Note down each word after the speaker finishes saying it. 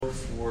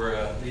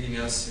leading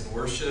us in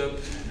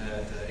worship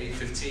at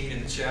 8:15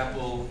 in the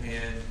chapel,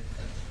 and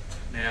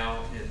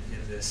now in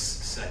this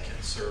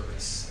second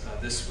service.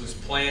 This was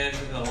planned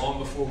long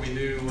before we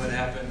knew what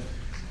happened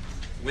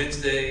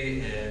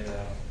Wednesday, and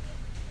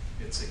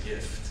it's a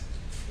gift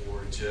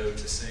for Joe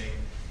to sing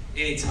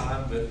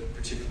anytime, but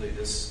particularly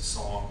this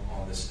song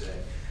on this day.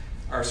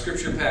 Our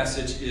scripture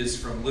passage is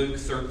from Luke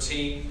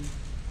 13,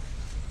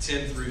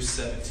 10 through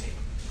 17.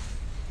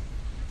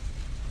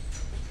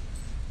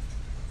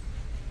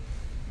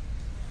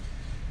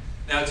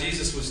 Now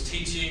Jesus was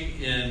teaching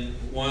in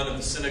one of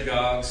the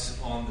synagogues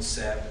on the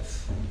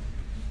Sabbath.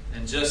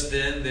 And just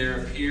then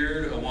there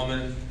appeared a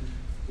woman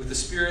with a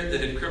spirit that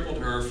had crippled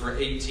her for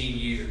 18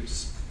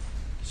 years.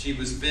 She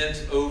was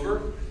bent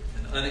over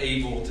and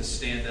unable to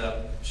stand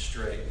up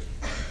straight.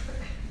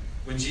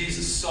 When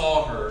Jesus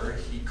saw her,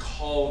 he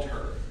called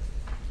her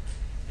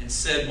and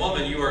said,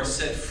 "Woman, you are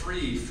set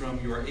free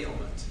from your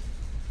ailment."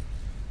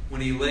 When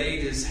he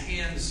laid his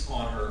hands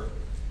on her,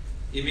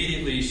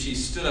 immediately she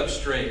stood up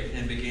straight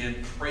and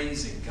began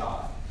praising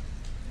God.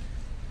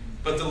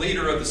 But the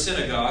leader of the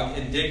synagogue,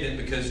 indignant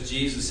because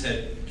Jesus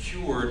had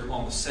cured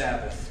on the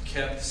Sabbath,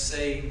 kept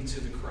saying to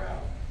the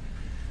crowd,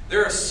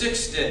 "There are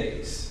 6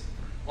 days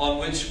on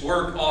which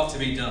work ought to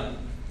be done.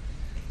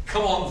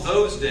 Come on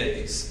those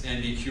days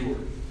and be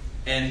cured,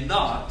 and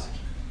not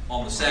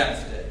on the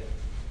Sabbath day."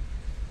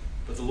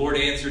 But the Lord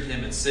answered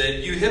him and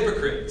said, "You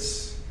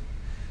hypocrites!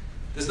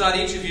 Does not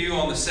each of you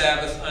on the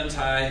Sabbath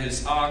untie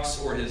his ox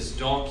or his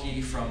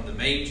donkey from the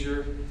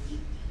manger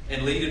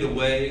and lead it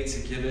away to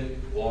give it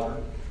water?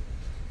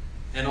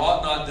 And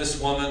ought not this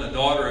woman, a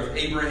daughter of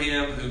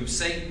Abraham, whom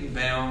Satan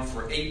bound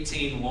for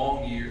 18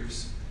 long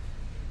years,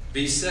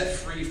 be set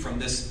free from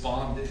this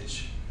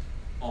bondage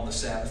on the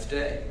Sabbath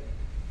day?"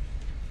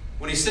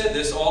 When he said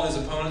this, all his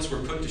opponents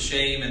were put to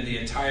shame, and the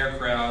entire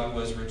crowd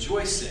was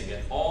rejoicing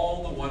at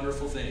all the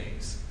wonderful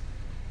things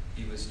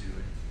he was doing.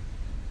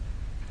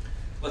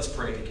 Let's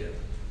pray together.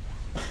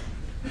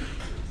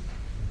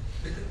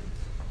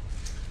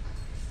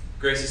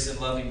 Gracious and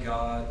loving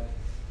God,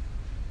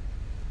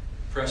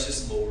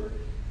 precious Lord,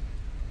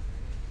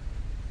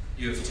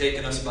 you have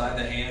taken us by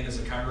the hand as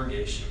a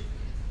congregation,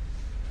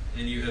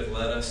 and you have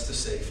led us to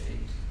safety,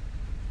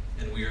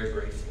 and we are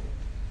grateful.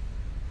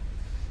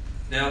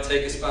 Now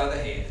take us by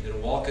the hand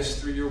and walk us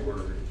through your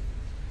word,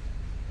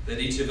 that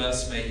each of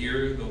us may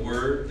hear the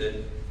word that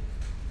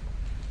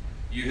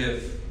you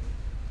have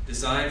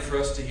designed for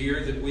us to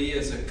hear, that we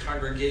as a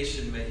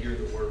congregation may hear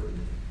the word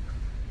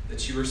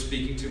that you are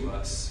speaking to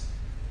us.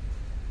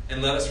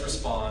 And let us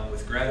respond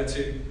with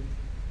gratitude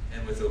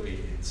and with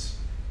obedience.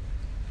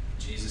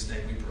 In Jesus'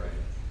 name we pray.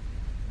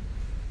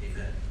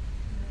 Amen.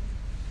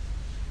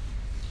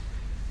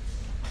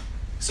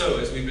 So,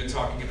 as we've been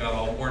talking about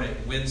all morning,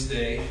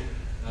 Wednesday,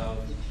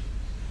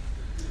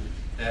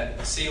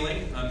 that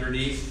ceiling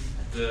underneath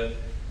the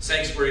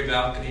sanctuary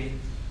balcony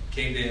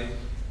came down.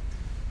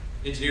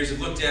 Engineers have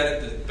looked at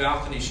it. The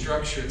balcony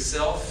structure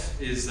itself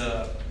is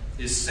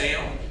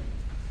sound.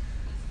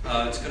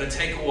 It's going to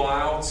take a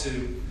while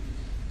to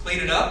clean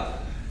it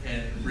up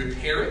and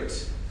repair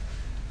it.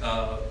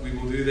 We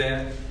will do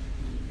that.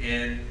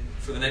 And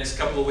for the next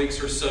couple of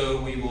weeks or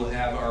so, we will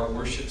have our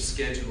worship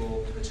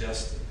schedule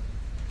adjusted.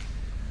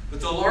 But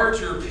the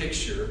larger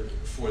picture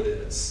for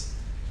this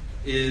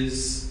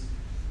is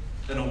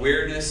an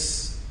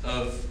awareness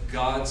of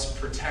God's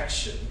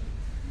protection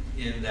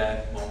in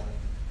that moment.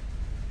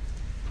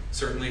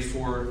 Certainly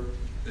for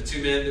the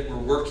 2 men that were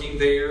working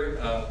there,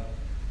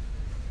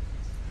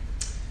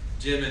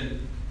 Jim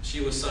and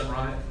Sheila's son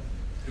Ryan,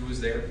 who was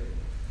there,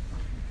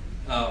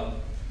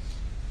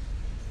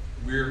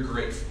 we're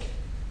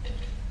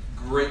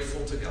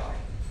grateful to God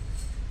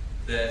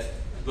that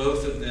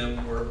both of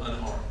them were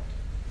unharmed.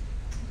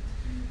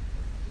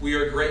 We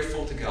are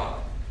grateful to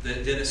God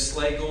that Dennis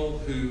Slagle,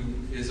 who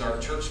is our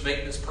church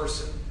maintenance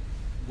person,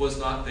 was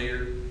not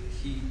there.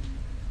 He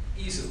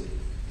easily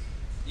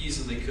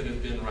could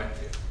have been right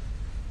there.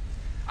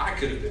 I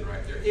could have been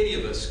right there. Any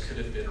of us could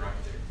have been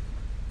right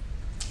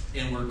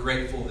there. And we're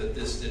grateful that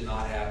this did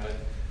not happen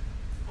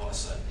on a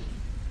Sunday.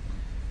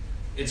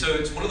 And so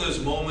it's one of those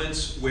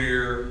moments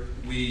where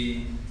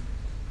we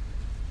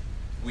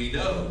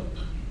know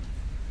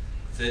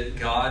that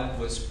God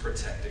was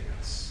protecting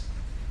us.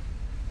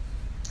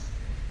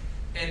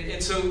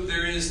 And so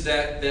there is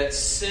that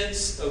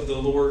sense of the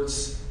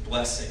Lord's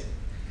blessing.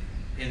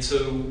 And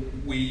so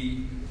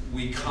we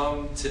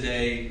come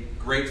today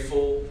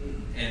grateful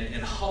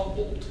and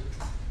humbled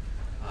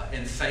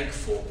and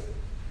thankful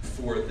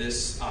for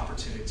this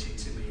opportunity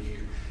to be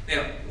here.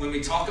 Now, when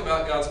we talk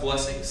about God's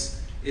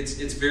blessings,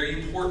 it's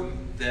very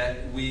important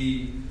that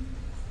we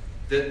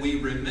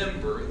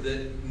remember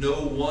that no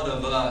one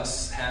of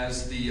us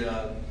has the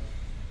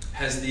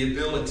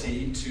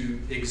ability to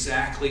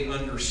exactly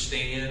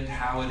understand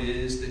how it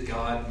is that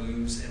God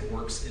moves and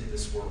works in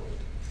this world.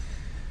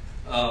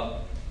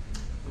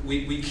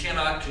 We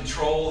cannot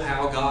control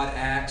how God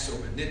acts or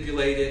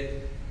manipulate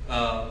it.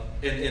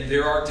 And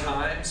there are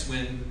times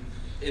when,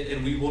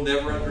 and we will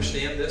never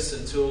understand this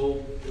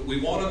until, we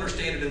won't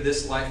understand it in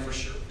this life for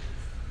sure.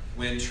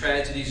 when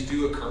tragedies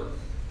do occur.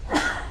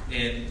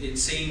 And it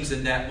seems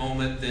in that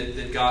moment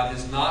that God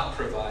has not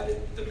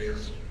provided the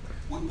miracle.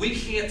 We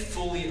can't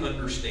fully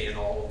understand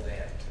all of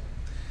that.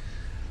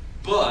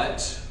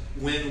 But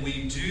when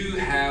we do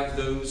have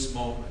those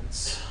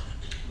moments,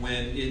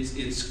 when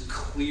it's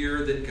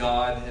clear that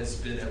God has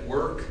been at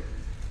work,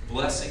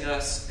 blessing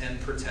us and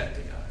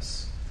protecting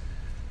us,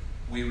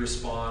 we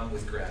respond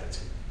with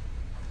gratitude.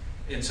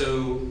 And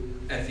so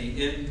at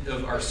the end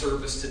of our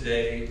service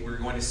today, we're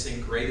going to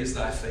sing "Great is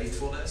Thy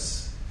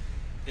Faithfulness."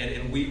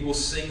 And we will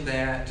sing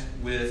that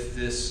with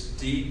this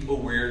deep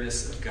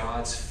awareness of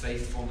God's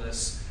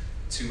faithfulness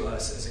to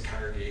us as a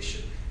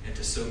congregation and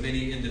to so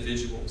many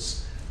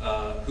individuals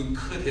who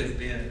could have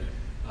been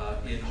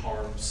in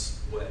harm's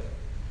way.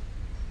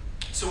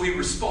 So we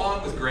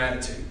respond with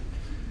gratitude.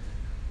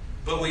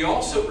 But we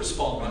also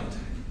respond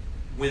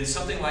when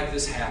something like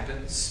this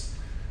happens.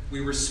 We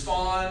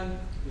respond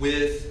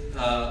with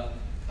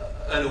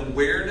an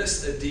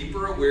awareness, a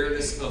deeper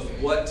awareness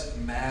of what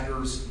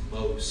matters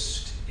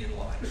most in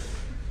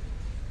life.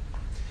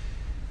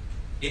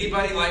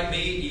 Anybody like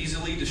me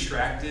easily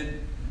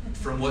distracted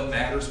from what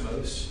matters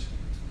most?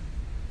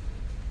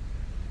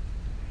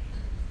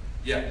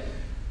 Yeah.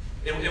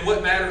 And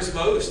what matters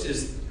most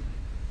is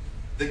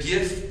the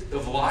gift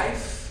of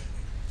life,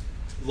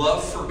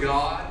 love for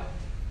God,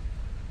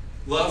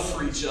 love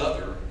for each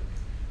other,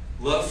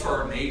 love for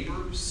our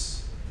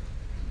neighbors,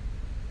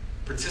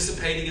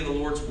 participating in the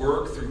Lord's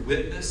work through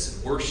witness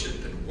and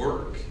worship and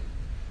work.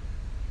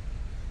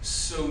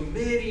 So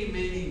many,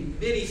 many,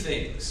 many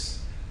things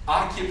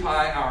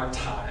occupy our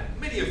time,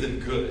 many of them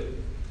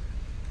good,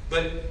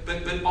 but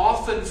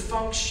often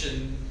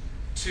function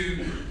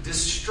to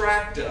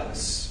distract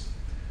us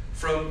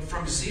from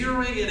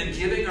zeroing in and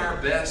giving our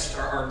best,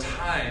 our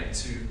time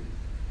to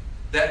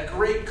that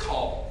great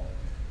call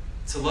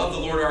to love the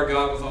Lord our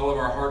God with all of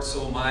our heart,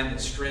 soul, mind,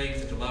 and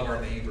strength, and to love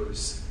our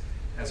neighbors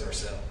as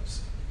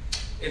ourselves.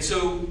 And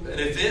so an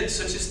event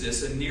such as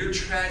this, a near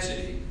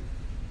tragedy,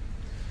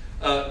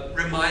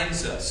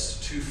 reminds us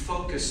to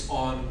focus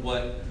on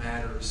what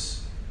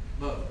matters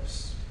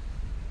most.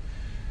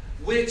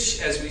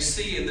 Which, as we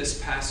see in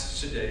this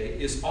passage today,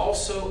 is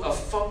also a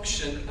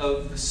function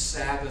of the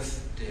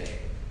Sabbath day.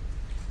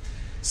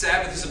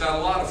 Sabbath is about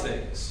a lot of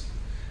things.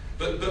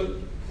 But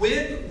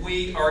when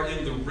we are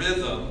in the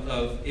rhythm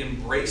of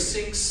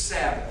embracing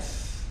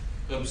Sabbath,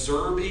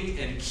 observing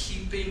and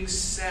keeping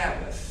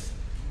Sabbath,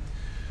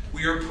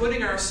 we are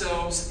putting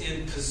ourselves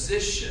in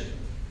position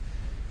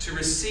to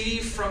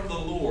receive from the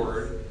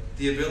Lord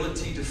the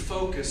ability to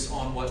focus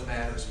on what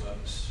matters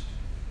most.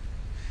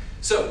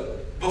 So,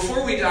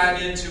 before we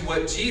dive into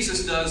what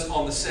Jesus does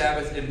on the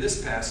Sabbath in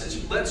this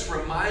passage, let's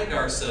remind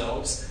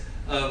ourselves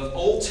of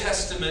Old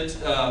Testament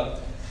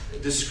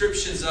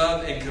descriptions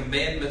of and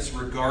commandments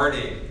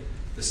regarding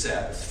the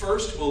Sabbath.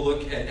 First, we'll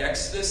look at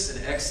Exodus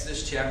in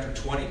Exodus chapter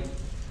 20.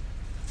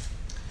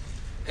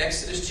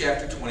 Exodus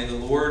chapter 20, the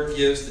Lord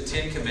gives the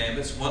 10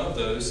 commandments. One of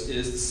those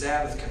is the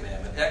Sabbath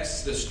commandment.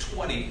 Exodus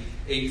 20,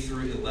 8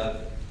 through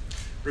 11.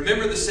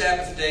 Remember the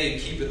Sabbath day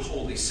and keep it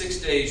holy.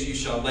 6 days you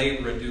shall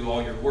labor and do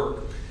all your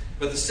work.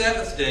 But the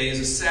seventh day is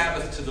a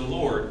Sabbath to the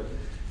Lord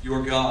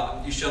your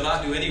God. You shall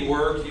not do any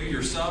work, you,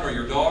 your son, or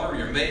your daughter, or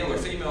your male or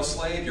female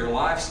slave, your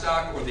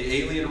livestock, or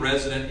the alien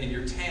resident in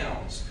your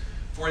towns.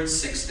 For in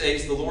 6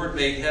 days the Lord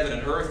made heaven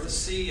and earth, the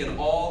sea, and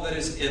all that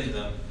is in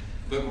them,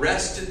 but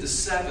rested the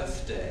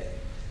seventh day.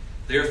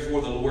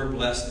 Therefore the Lord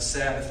blessed the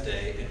Sabbath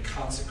day and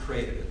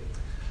consecrated it.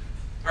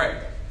 All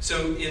right,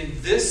 so in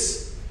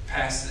this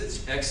passage,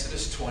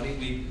 Exodus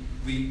 20,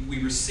 we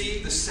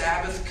receive the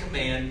Sabbath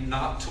command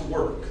not to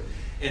work.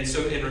 And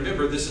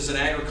remember, this is an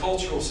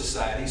agricultural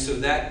society, so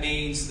that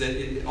means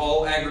that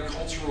all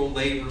agricultural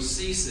labor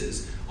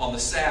ceases on the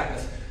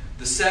Sabbath,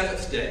 the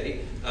seventh day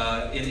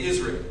in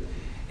Israel.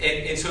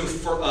 And so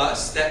for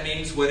us, that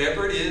means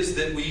whatever it is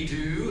that we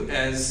do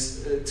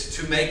as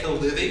to make a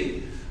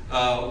living,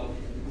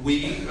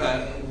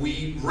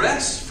 we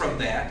rest from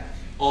that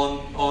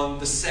on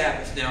the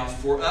Sabbath. Now,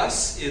 for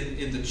us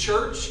in the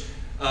church,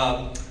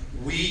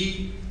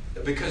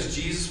 because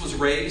Jesus was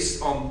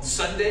raised on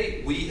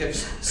Sunday, we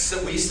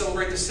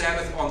celebrate the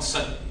Sabbath on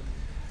Sunday.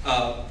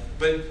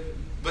 But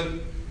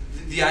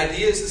the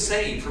idea is the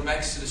same from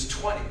Exodus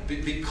 20.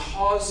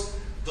 Because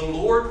the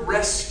Lord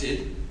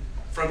rested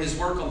from His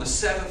work on the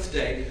seventh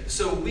day,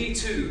 so we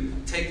too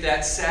take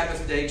that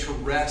Sabbath day to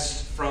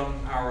rest from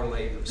our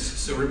labors.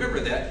 So remember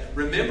that.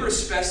 Remember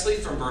especially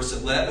from verse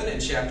 11 in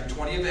chapter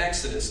 20 of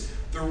Exodus,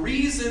 the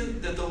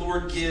reason that the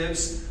Lord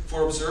gives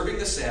for observing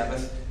the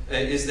Sabbath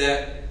is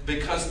that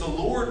because the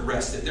Lord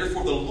rested.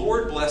 Therefore, the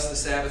Lord blessed the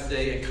Sabbath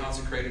day and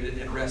consecrated it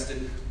and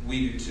rested.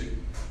 We do too.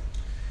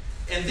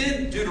 And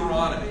then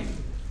Deuteronomy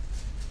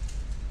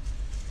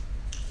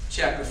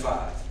chapter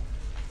 5.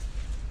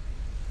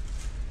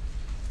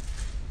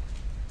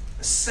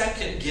 A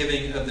second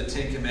giving of the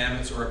Ten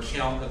Commandments, or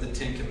account of the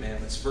Ten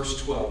Commandments.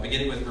 Verse 12,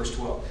 beginning with verse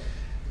 12.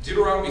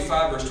 Deuteronomy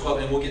 5, verse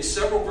 12. And we'll get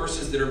several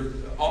verses that are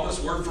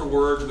almost word for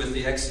word with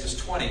the Exodus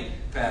 20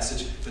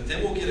 passage, but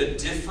then we'll get a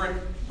different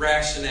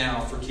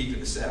rationale for keeping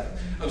the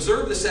Sabbath.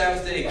 Observe the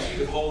Sabbath day and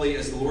keep it holy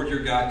as the Lord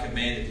your God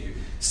commanded you.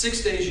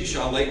 6 days you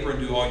shall labor and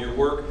do all your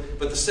work,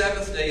 but the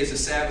Sabbath day is a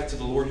Sabbath to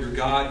the Lord your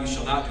God. You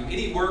shall not do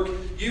any work,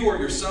 you or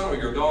your son or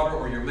your daughter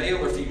or your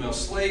male or female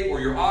slave or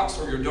your ox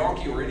or your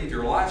donkey or any of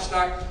your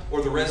livestock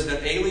or the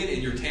resident alien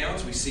in your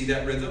towns. We see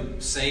that rhythm,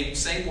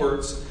 same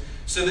words,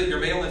 so that your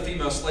male and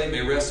female slave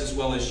may rest as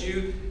well as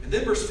you. And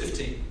then verse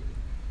 15.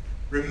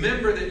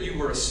 Remember that you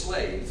were a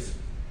slave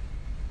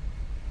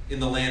in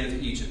the land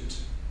of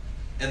Egypt,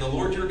 and the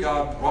Lord your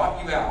God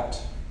brought you out,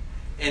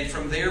 and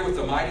from there with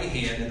a mighty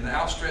hand and an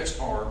outstretched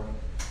arm,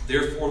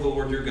 therefore the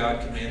Lord your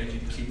God commanded you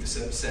to keep the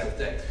Sabbath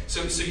day.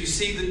 So you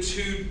see the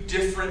two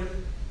different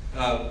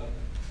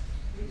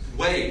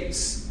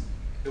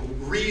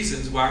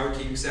reasons why we're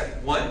keeping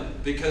Sabbath. One,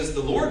 because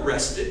the Lord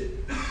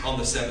rested on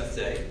the seventh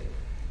day.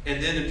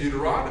 And then in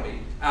Deuteronomy,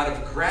 out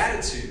of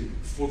gratitude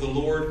for the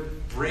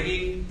Lord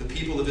bringing the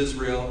people of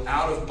Israel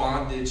out of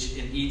bondage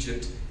in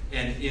Egypt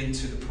and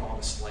into the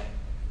promised land.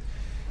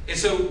 And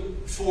so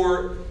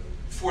for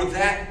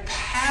that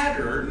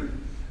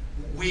pattern,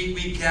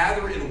 we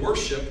gather in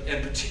worship,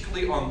 and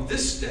particularly on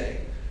this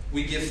day,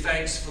 we give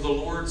thanks for the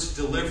Lord's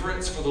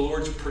deliverance, for the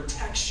Lord's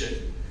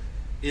protection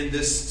in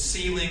this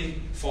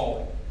ceiling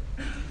falling.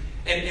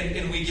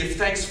 And we give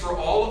thanks for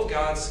all of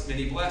God's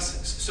many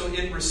blessings. So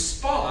in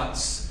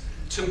response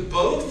to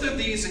both of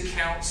these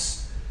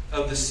accounts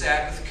of the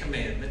Sabbath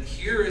commandment,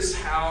 here is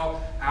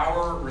how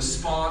our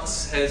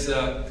response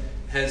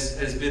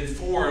has been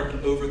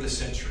formed over the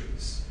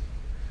centuries.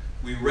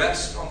 We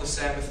rest on the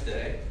Sabbath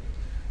day.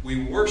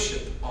 We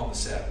worship on the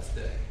Sabbath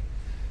day.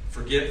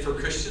 For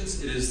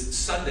Christians, it is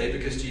Sunday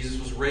because Jesus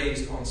was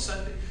raised on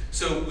Sunday.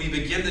 So we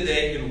begin the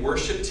day in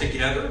worship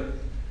together,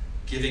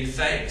 giving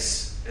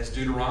thanks, as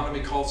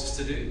Deuteronomy calls us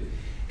to do.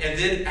 And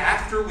then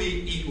after we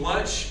eat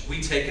lunch,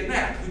 we take a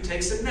nap. Who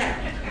takes a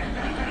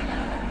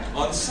nap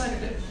on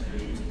Sunday?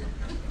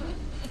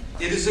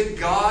 It is a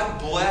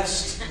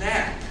God-blessed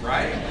nap,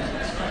 right?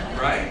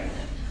 Right?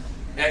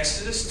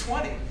 Exodus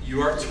 20.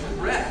 You are to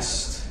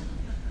rest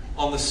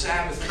on the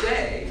Sabbath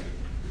day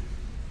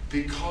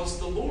because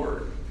the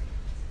Lord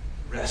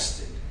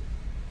rested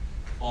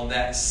on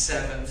that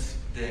seventh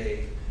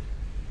day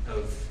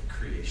of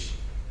creation.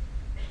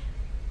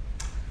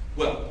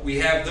 Well, we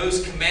have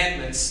those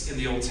commandments in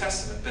the Old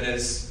Testament, but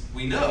as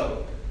we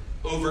know,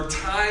 over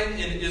time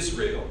in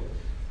Israel,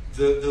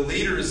 the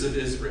leaders of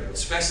Israel,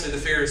 especially the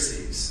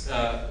Pharisees,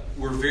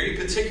 were very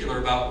particular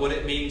about what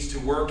it means to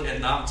work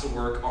and not to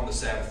work on the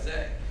Sabbath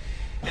day.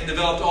 And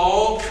developed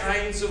all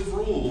kinds of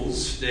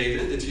rules,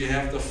 David, that you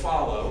have to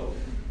follow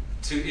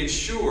to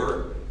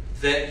ensure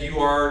that you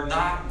are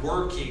not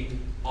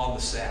working on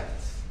the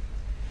Sabbath.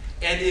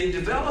 And in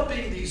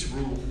developing these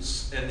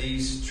rules and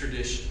these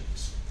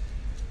traditions,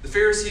 the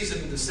Pharisees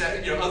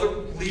and other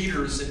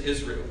leaders in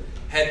Israel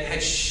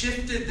had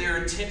shifted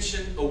their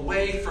attention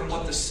away from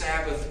what the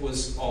Sabbath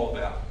was all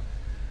about.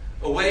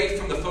 Away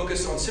from the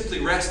focus on simply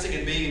resting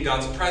and being in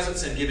God's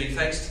presence and giving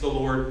thanks to the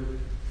Lord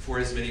for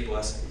His many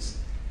blessings.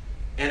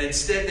 And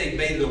instead they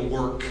made it a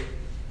work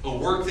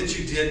that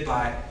you did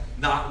by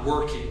not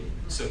working,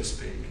 so to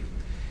speak.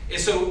 And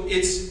so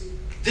it's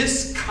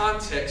this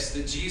context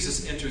that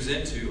Jesus enters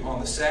into on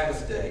the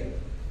Sabbath day.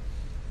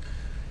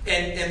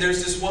 And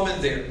there's this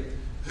woman there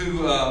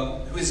who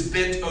is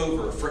bent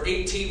over for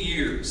 18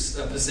 years,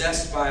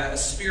 possessed by a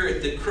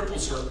spirit that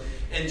cripples her,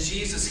 and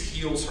Jesus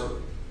heals her.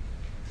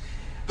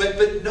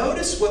 But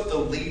notice what the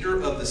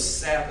leader of the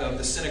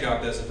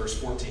synagogue does in verse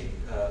 14.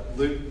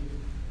 Luke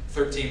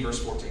 13,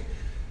 verse 14.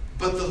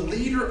 But the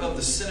leader of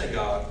the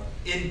synagogue,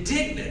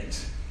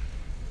 indignant,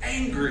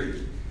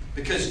 angry,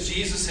 because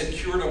Jesus had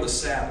cured on the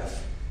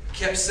Sabbath,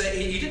 kept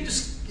saying, he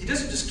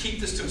doesn't just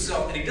keep this to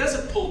himself, and he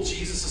doesn't pull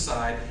Jesus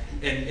aside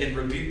and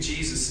rebuke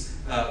Jesus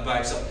by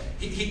himself.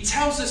 He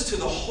tells this to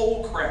the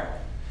whole crowd.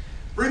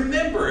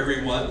 Remember,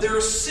 everyone, there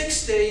are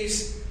 6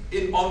 days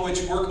on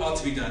which work ought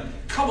to be done.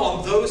 Come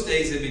on those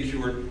days and be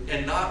cured,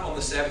 and not on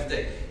the Sabbath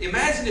day.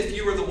 Imagine if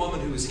you were the woman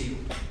who was healed.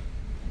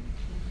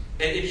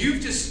 And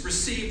you've just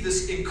received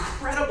this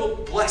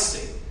incredible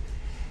blessing.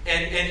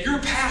 And your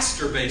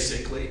pastor,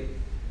 basically,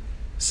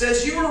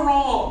 says you are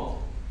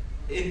wrong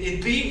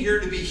in being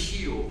here to be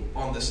healed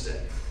on this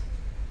day.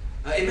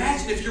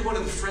 Imagine if you're one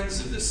of the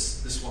friends of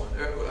this woman,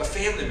 a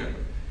family member.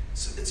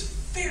 So it's a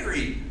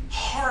very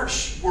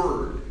harsh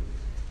word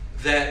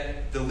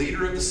that the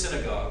leader of the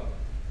synagogue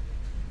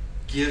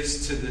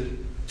gives to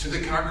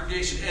the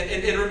congregation.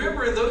 And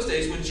remember, in those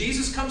days, when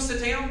Jesus comes to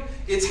town,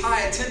 it's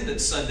high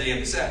attendance Sunday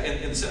in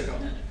the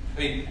synagogue. I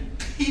mean,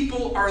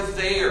 people are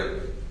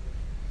there.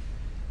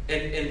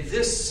 And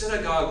this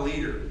synagogue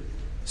leader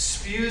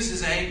spews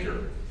his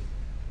anger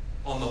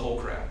on the whole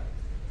crowd.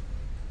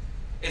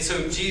 And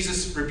so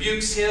Jesus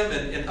rebukes him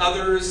and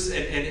others,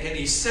 and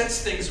he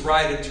sets things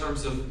right in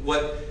terms of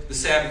what the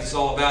Sabbath is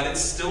all about.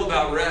 It's still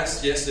about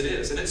rest, yes it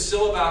is. And it's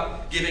still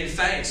about giving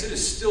thanks. It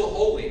is still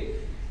holy.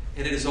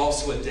 And it is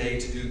also a day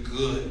to do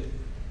good.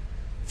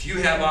 If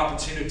you have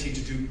opportunity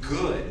to do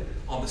good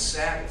on the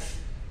Sabbath,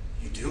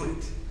 you do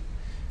it.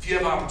 If you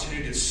have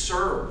opportunity to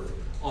serve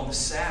on the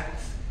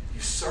Sabbath,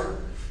 you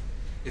serve.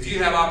 If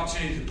you have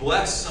opportunity to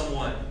bless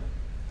someone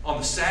on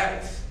the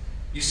Sabbath,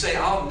 you say,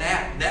 I'll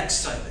nap next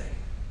Sunday,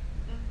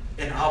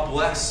 and I'll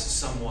bless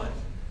someone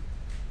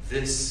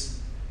this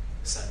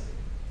Sunday.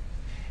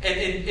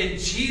 And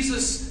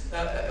Jesus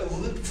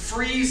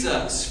frees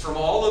us from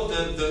all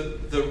of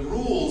the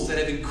rules that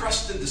have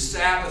encrusted the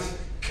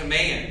Sabbath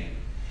command.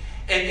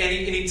 And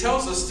he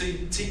tells us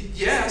to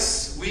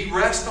yes, we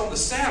rest on the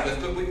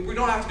Sabbath, but we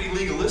don't have to be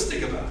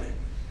legalistic about it.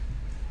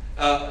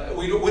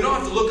 We don't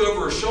have to look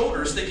over our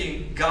shoulders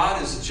thinking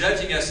God is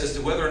judging us as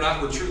to whether or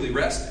not we're truly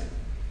resting.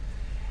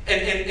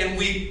 And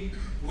we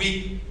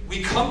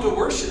come to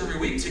worship every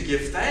week to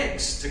give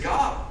thanks to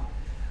God.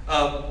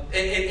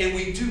 And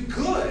we do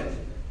good.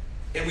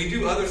 And we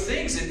do other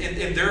things.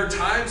 And there are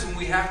times when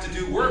we have to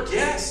do work,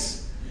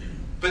 yes.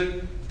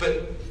 But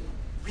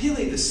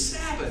really the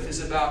Sabbath is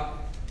about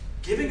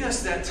giving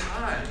us that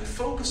time to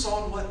focus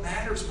on what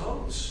matters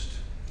most.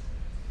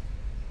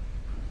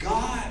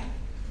 God,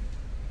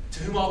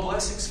 to whom all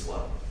blessings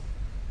flow.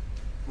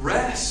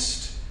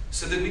 Rest,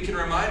 so that we can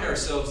remind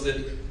ourselves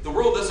that the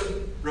world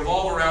doesn't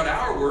revolve around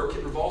our work,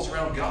 it revolves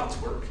around God's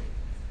work.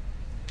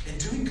 And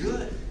doing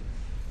good.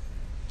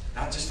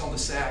 Not just on the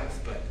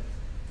Sabbath, but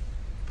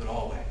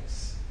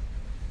always.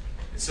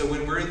 And so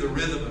when we're in the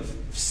rhythm of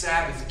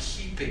Sabbath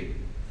keeping,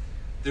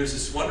 there's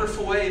this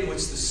wonderful way in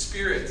which the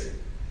Spirit,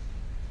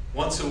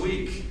 once a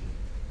week,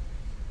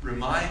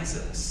 reminds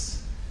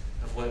us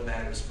of what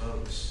matters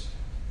most.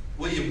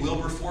 William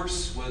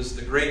Wilberforce was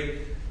the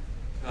great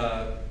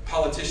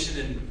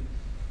politician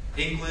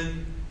in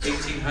England,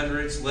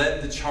 1800s,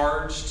 led the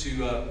charge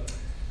to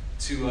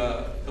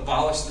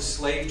abolish the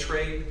slave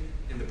trade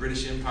in the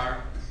British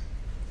Empire.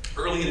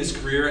 Early in his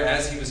career,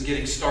 as he was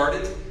getting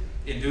started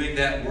in doing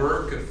that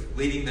work of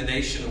leading the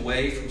nation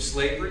away from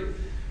slavery,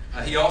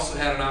 he also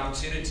had an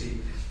opportunity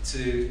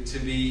to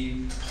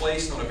be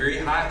placed on a very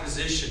high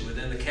position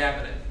within the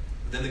cabinet,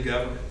 within the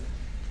government.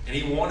 And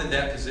he wanted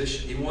that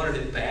position. He wanted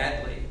it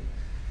badly.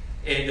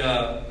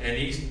 And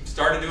he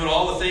started doing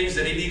all the things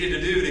that he needed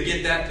to do to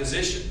get that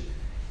position.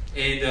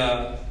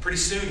 And pretty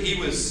soon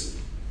he was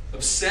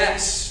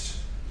obsessed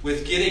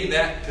with getting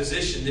that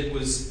position. It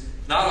was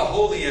not a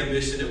holy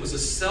ambition, it was a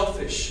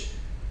selfish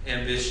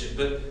ambition.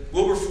 But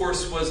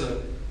Wilberforce was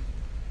a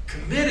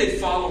committed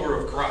follower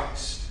of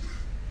Christ.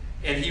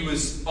 And he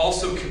was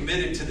also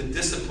committed to the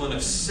discipline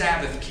of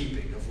Sabbath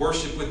keeping, of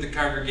worship with the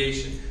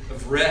congregation,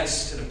 of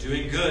rest, and of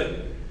doing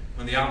good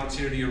when the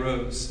opportunity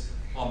arose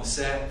on the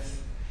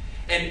Sabbath.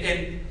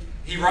 And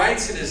he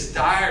writes in his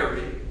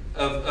diary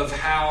of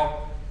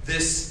how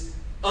this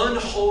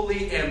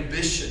unholy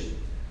ambition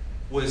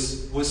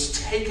was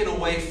taken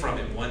away from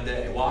him one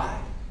day. Why?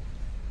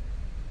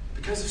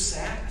 Because of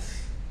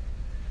Sabbath.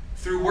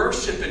 Through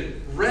worship and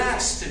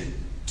rest and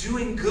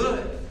doing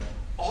good.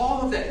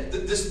 All of that.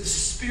 The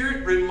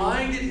Spirit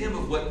reminded him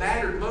of what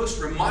mattered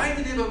most,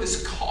 reminded him of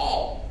his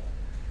call.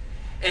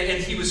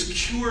 And he was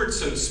cured,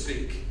 so to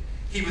speak.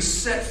 He was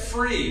set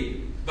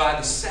free by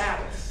the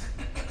Sabbath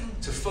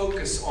to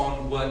focus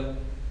on what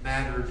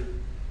mattered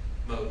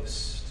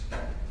most.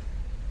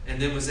 And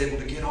then was able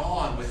to get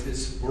on with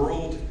his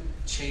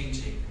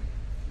world-changing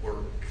work.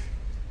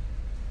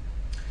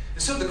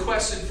 And so the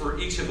question for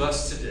each of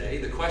us today,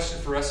 the question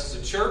for us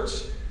as a church,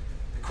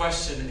 the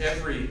question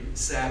every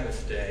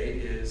Sabbath day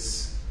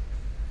is,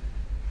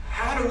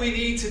 how do we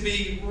need to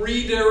be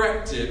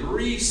redirected,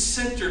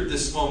 recentered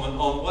this moment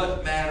on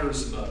what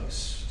matters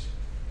most?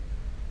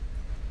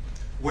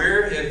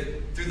 Where have,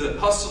 through the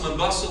hustle and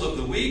bustle of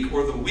the week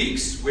or the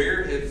weeks,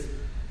 where have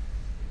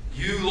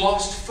you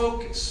lost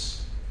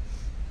focus?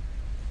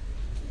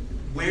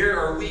 Where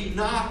are we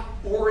not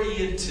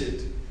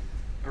oriented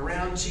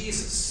around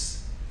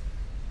Jesus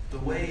the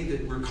way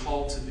that we're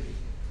called to be?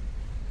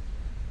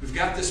 We've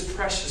got this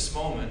precious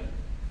moment,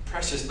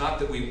 precious not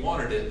that we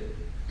wanted it,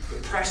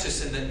 but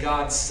precious in that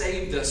God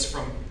saved us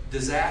from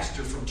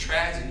disaster, from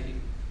tragedy.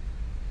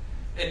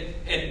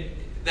 And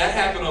that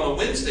happened on a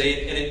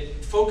Wednesday, and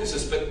it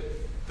focuses,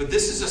 but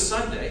this is a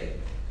Sunday,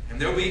 and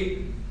there'll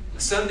be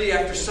Sunday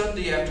after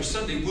Sunday after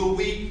Sunday. Will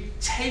we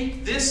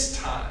take this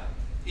time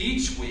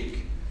each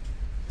week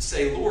to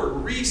say, Lord,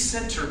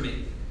 recenter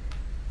me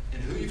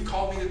in who you've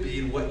called me to be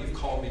and what you've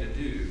called me to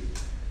do,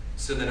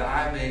 so that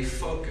I may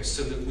focus,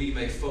 so that we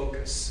may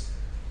focus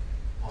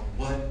on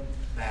what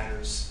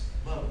matters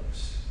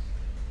most.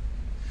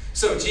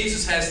 So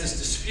Jesus has this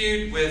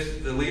dispute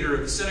with the leader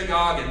of the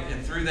synagogue,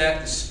 and through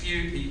that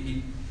dispute,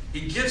 he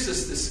gives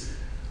us this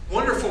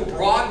wonderful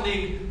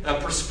broadening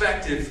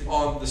perspective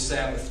on the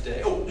Sabbath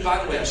day. Oh,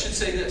 by the way, I should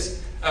say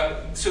this.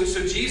 So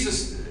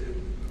Jesus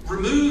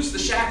removes the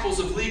shackles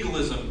of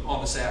legalism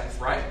on the Sabbath,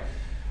 right?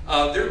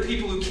 There are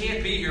people who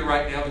can't be here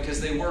right now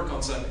because they work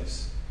on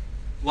Sundays.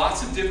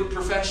 Lots of different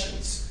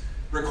professions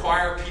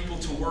require people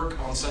to work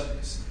on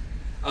Sundays.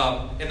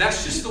 And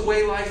that's just the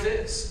way life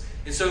is.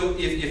 And so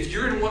if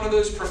you're in one of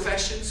those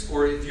professions,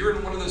 or if you're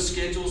in one of those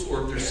schedules,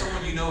 or if there's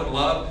someone you know and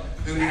love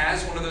who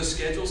has one of those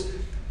schedules,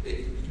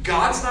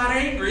 God's not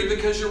angry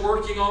because you're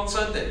working on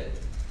Sunday.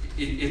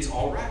 It's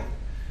all right.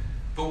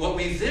 But what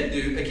we then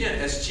do, again,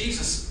 as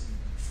Jesus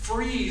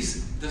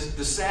frees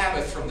the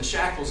Sabbath from the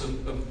shackles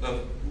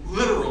of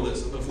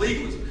literalism, of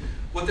legalism,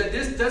 what that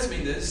does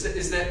mean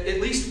is that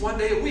at least one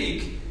day a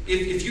week,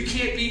 if you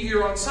can't be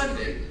here on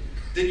Sunday,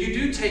 then you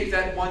do take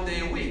that one day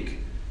a week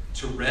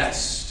to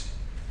rest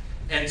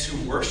and to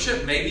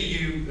worship. Maybe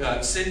you,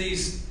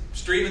 Cindy's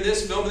streaming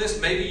this, filming this.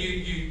 Maybe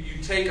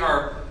you take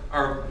our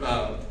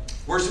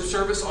worship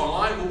service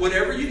online. Well,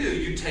 whatever you do,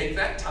 you take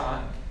that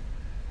time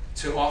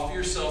to offer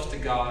yourself to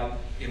God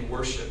in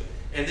worship.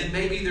 And then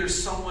maybe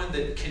there's someone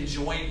that can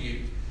join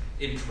you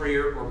in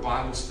prayer or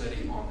Bible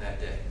study on that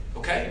day.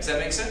 Okay? Does that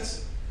make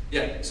sense?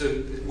 Yeah.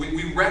 So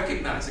we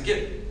recognize,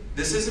 again,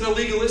 this isn't a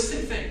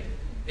legalistic thing.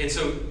 And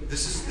so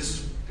this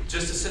is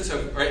just a sense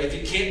of, all right, if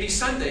it can't be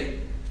Sunday,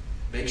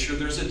 make sure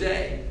there's a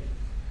day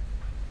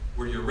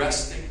where you're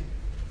resting,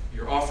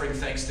 you're offering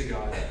thanks to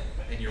God,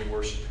 and you're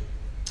worshiping.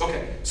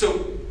 Okay,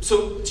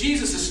 so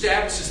Jesus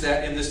establishes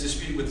that in this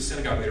dispute with the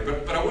synagogue leader.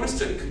 But I want us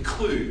to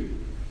conclude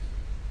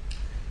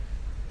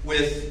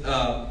with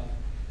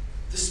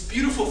this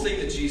beautiful thing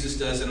that Jesus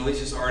does, and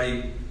Alicia's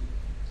already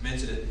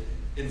mentioned it,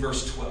 in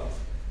verse 12.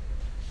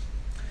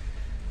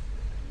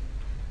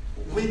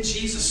 When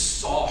Jesus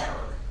saw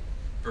her,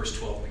 verse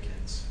 12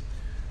 begins.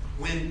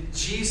 When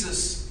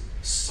Jesus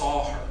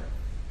saw her.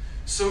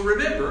 So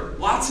remember,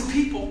 lots of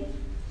people,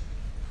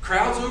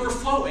 crowds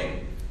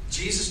overflowing,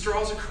 Jesus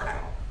draws a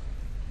crowd.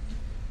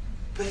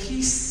 But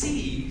he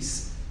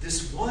sees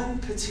this one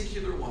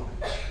particular woman.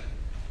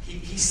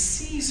 He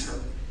sees her.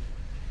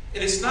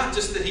 And it's not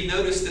just that he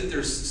noticed that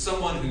there's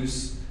someone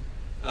who's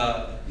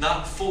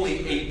not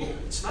fully able.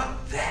 It's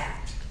not that.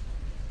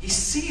 He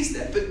sees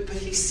that, but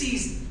he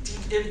sees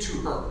deep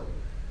into her.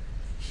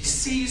 He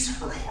sees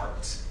her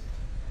heart.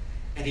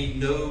 And he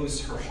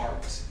knows her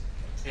heart.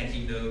 And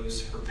he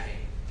knows her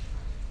pain.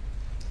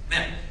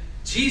 Now,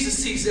 Jesus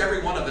sees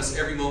every one of us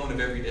every moment of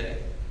every day.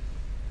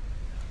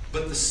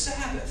 But the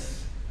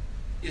Sabbath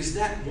is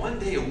that one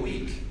day a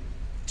week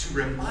to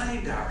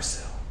remind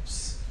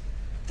ourselves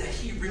that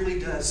he really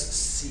does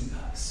see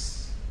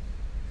us.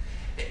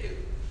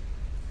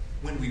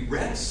 When we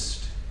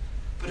rest,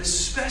 but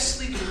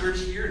especially when we're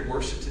here in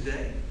worship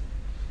today,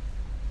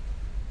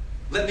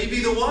 let me be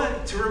the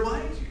one to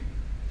remind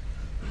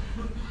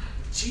you.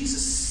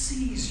 Jesus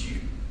sees you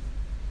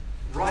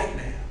right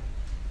now.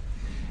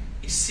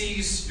 He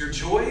sees your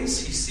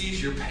joys. He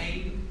sees your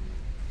pain.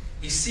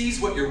 He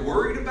sees what you're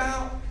worried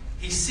about.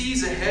 He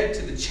sees ahead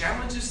to the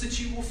challenges that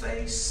you will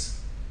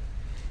face.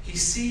 He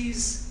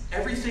sees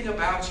everything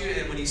about you,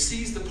 and when he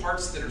sees the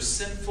parts that are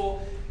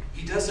sinful,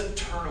 he doesn't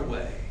turn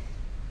away.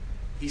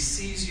 He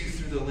sees you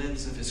through the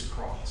lens of his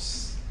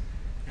cross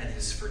and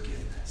his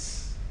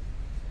forgiveness.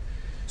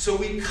 So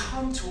we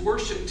come to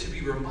worship to be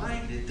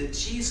reminded that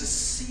Jesus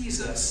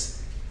sees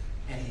us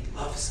and he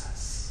loves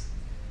us.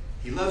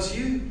 He loves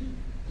you,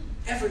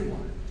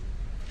 everyone,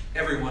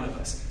 every one of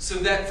us. So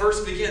that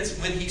verse begins,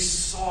 when he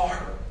saw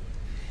her.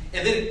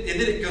 And then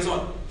it goes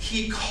on.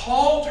 He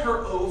called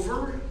her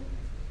over,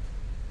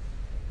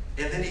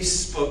 and then he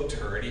spoke to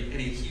her, and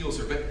he heals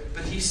her.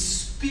 But he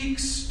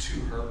speaks to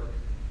her.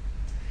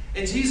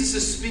 And Jesus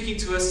is speaking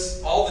to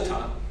us all the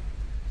time.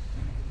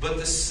 But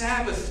the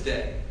Sabbath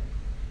day,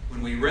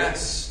 when we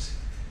rest,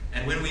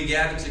 and when we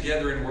gather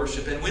together in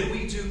worship, and when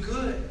we do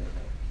good,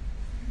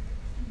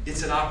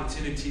 it's an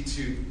opportunity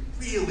to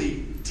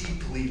really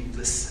deeply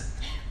listen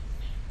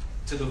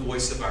to the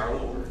voice of our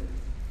Lord.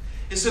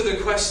 And so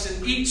the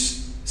question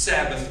each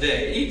Sabbath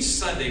day, each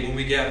Sunday when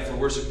we gather for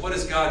worship, what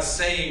is God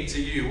saying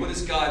to you? What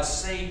is God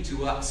saying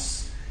to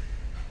us?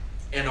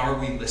 And are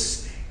we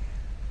listening?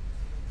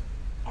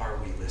 Are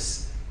we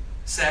listening?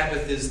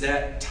 Sabbath is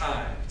that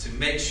time to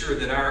make sure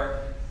that our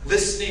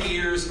listening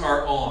ears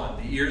are on,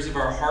 the ears of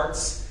our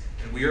hearts,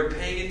 and we are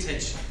paying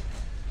attention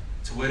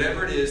to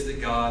whatever it is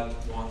that God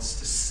wants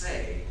to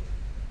say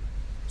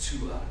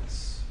to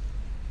us.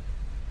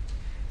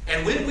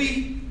 And when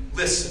we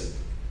listen,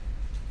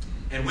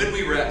 and when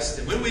we rest,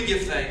 and when we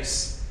give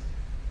thanks,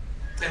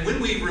 and when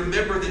we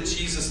remember that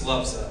Jesus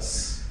loves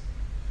us,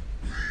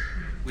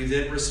 we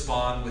then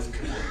respond with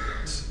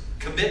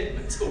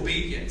commitment,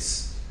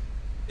 obedience.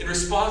 In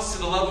response to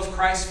the love of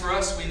Christ for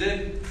us, we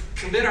then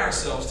commit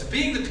ourselves to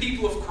being the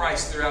people of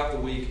Christ throughout the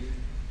week,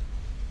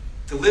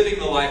 to living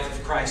the life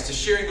of Christ, to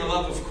sharing the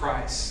love of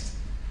Christ,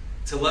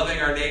 to loving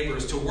our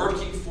neighbors, to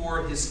working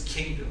for his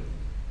kingdom.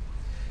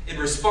 In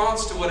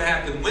response to what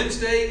happened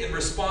Wednesday, in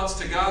response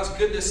to God's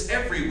goodness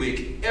every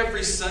week,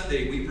 every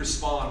Sunday, we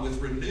respond with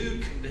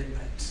renewed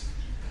commitment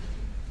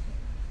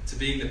to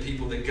being the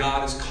people that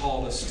God has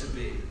called us to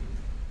be.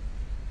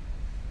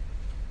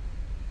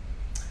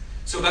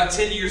 So about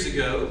 10 years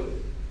ago,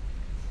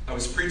 I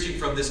was preaching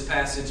from this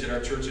passage at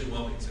our church in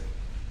Wilmington.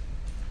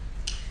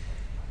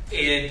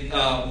 And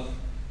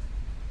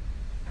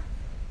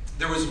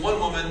there was one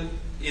woman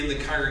in the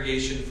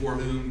congregation for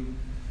whom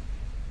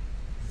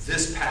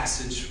this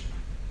passage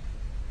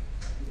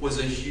was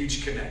a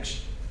huge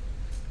connection.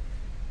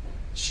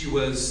 She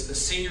was a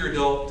senior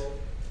adult,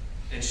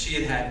 and she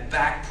had had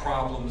back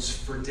problems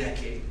for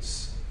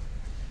decades.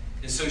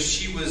 And so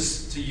she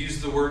was, to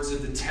use the words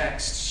of the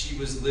text, she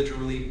was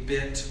literally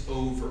bent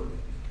over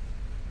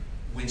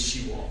when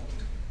she walked.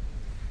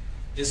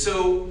 And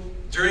so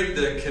during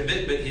the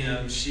commitment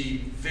hymn,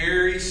 she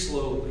very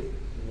slowly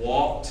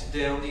walked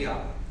down the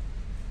aisle.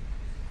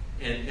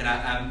 And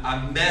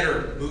I met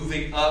her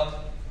moving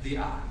up the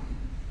aisle.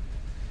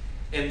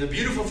 And the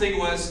beautiful thing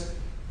was,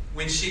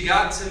 when she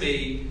got to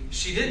me,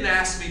 she didn't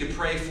ask me to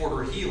pray for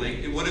her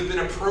healing. It would have been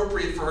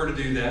appropriate for her to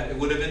do that. It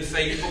would have been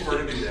faithful for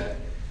her to do that.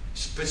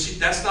 But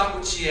that's not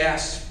what she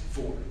asked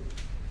for.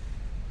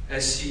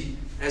 As she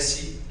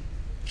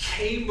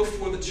came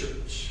before the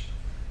church,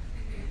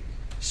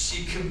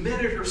 she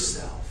committed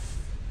herself,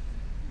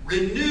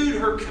 renewed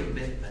her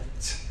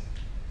commitment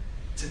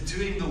to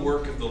doing the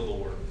work of the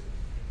Lord.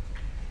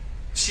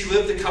 She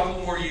lived a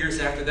couple more years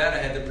after that. I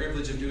had the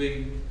privilege of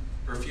doing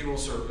her funeral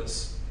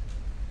service.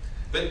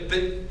 But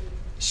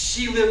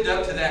she lived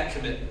up to that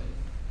commitment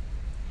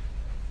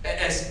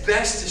as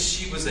best as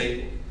she was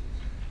able.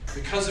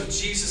 Because of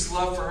Jesus'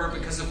 love for her,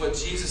 because of what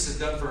Jesus has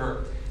done for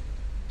her,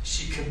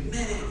 she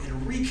committed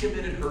and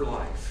recommitted her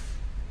life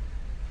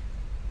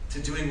to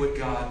doing what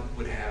God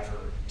would have her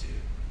do.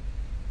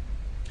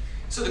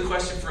 So the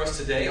question for us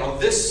today,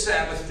 on this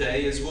Sabbath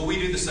day, is will we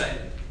do the same?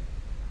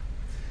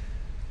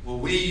 Will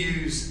we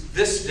use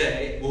this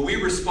day, will we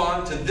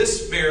respond to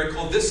this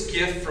miracle, this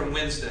gift from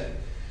Wednesday,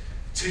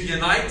 to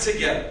unite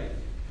together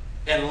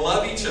and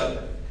love each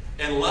other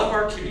and love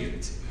our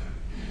community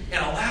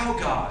and allow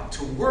God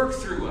to work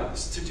through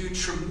us to do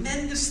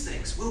tremendous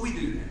things? Will we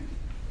do that?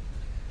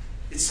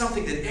 It's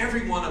something that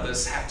every one of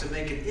us have to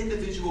make an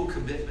individual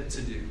commitment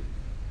to do.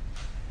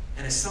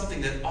 And it's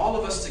something that all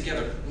of us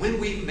together, when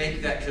we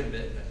make that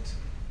commitment,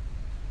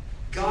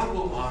 God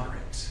will honor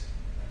it.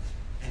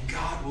 And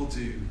God will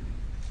do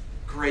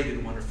great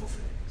and wonderful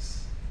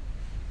things.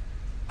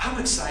 I'm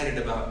excited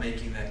about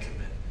making that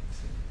commitment.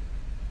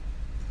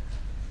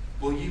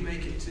 Will you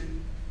make it too?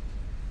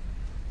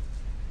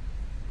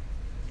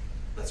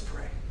 Let's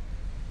pray.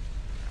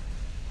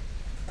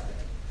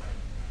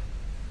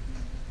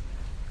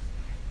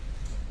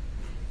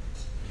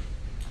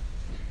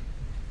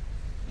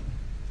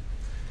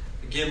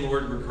 Again,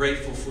 Lord, we're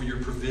grateful for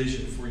your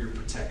provision, for your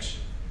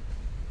protection.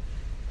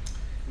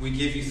 We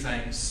give you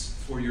thanks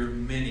for your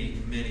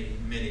many, many,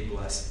 many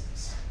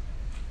blessings.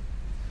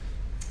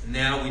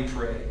 Now we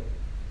pray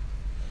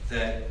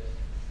that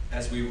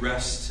as we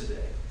rest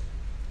today,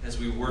 as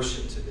we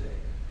worship today,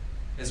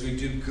 as we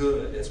do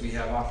good, as we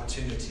have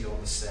opportunity on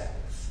the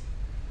Sabbath,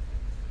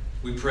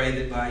 we pray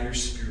that by your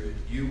Spirit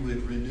you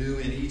would renew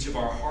in each of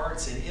our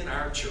hearts and in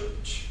our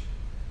church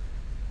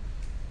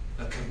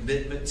a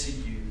commitment to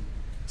you,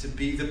 to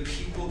be the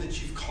people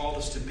that you've called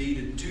us to be,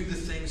 to do the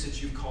things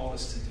that you've called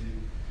us to do,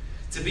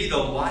 to be the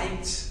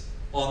light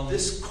on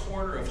this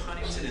corner of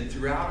Huntington and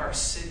throughout our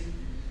city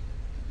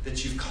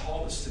that you've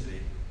called us to be,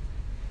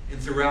 and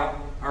throughout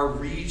our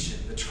region,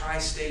 the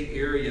tri-state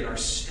area, and our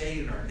state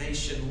and our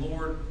nation,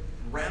 Lord,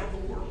 around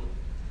the world.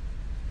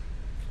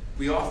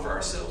 We offer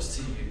ourselves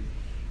to you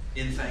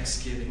in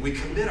thanksgiving. We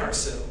commit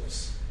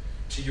ourselves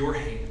to your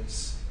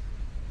hands.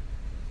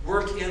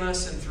 Work in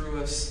us and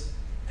through us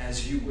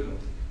as you will.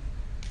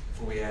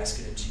 For we ask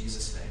it in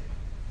Jesus' name.